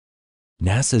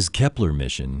NASA's Kepler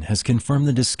mission has confirmed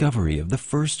the discovery of the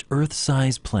first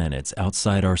Earth-sized planets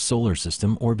outside our solar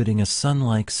system orbiting a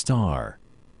Sun-like star.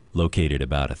 Located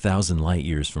about 1,000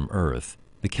 light-years from Earth,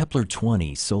 the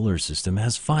Kepler-20 solar system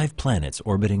has 5 planets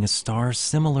orbiting a star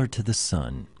similar to the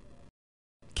Sun.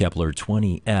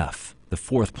 Kepler-20f, the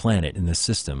 4th planet in the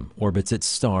system, orbits its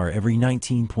star every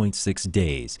 19.6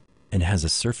 days and has a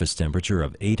surface temperature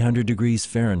of 800 degrees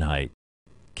Fahrenheit.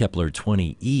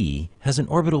 Kepler-20e has an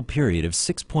orbital period of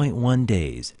 6.1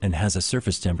 days and has a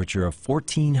surface temperature of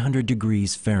 1400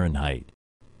 degrees Fahrenheit.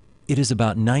 It is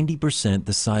about 90%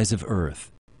 the size of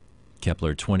Earth.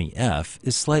 Kepler-20f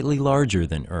is slightly larger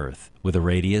than Earth, with a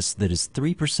radius that is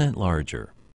 3%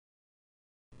 larger.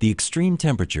 The extreme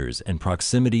temperatures and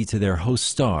proximity to their host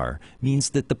star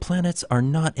means that the planets are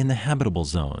not in the habitable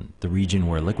zone, the region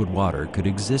where liquid water could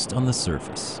exist on the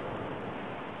surface.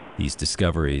 These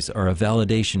discoveries are a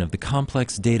validation of the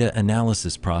complex data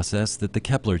analysis process that the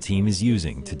Kepler team is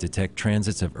using to detect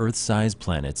transits of Earth-sized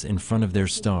planets in front of their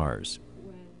stars.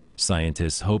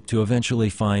 Scientists hope to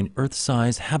eventually find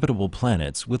Earth-sized habitable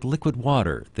planets with liquid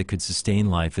water that could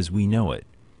sustain life as we know it.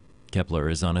 Kepler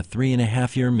is on a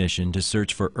 3.5-year mission to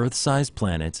search for Earth-sized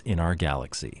planets in our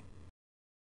galaxy.